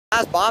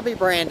guys, Bobby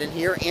Brandon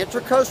here,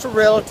 Intracoastal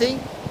Realty.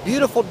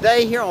 Beautiful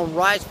day here on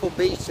Wrightsville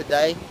Beach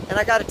today. And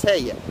I got to tell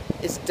you,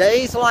 it's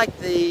days like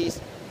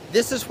these,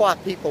 this is why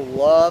people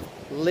love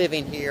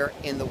living here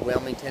in the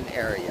Wilmington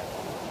area.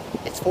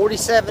 It's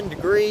 47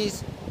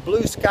 degrees,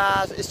 blue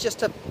skies. It's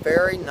just a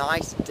very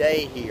nice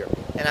day here.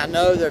 And I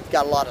know they've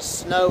got a lot of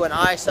snow and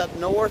ice up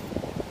north.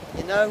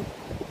 You know,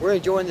 we're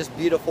enjoying this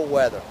beautiful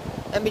weather.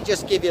 Let me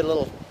just give you a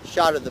little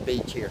shot of the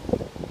beach here.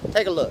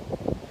 Take a look.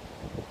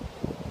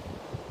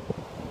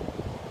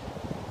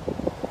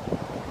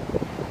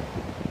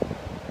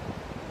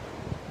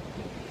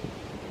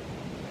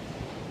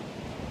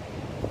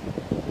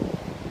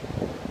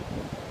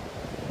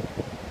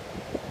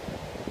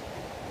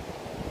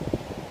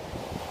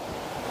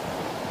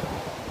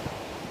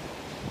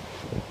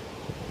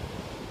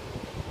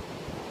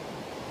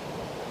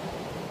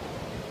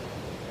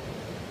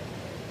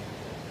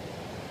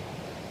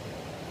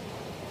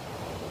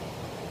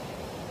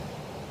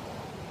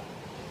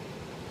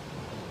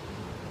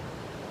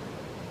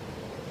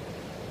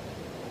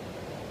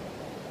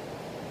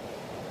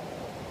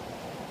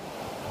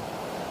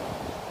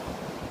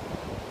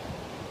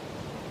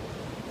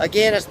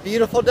 Again, it's a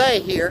beautiful day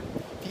here.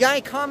 If you got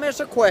any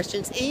comments or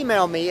questions,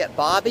 email me at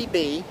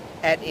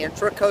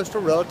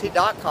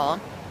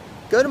bobbyb@intracoastalrealty.com.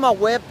 Go to my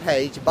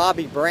webpage,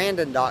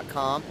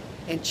 bobbybrandon.com,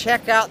 and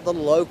check out the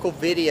local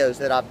videos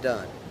that I've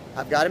done.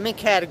 I've got them in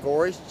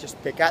categories.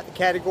 Just pick out the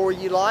category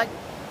you like,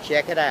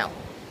 check it out.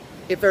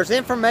 If there's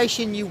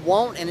information you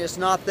want and it's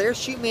not there,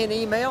 shoot me an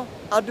email.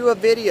 I'll do a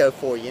video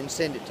for you and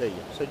send it to you.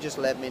 So just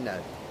let me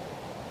know.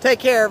 Take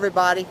care,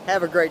 everybody.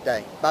 Have a great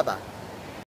day. Bye-bye.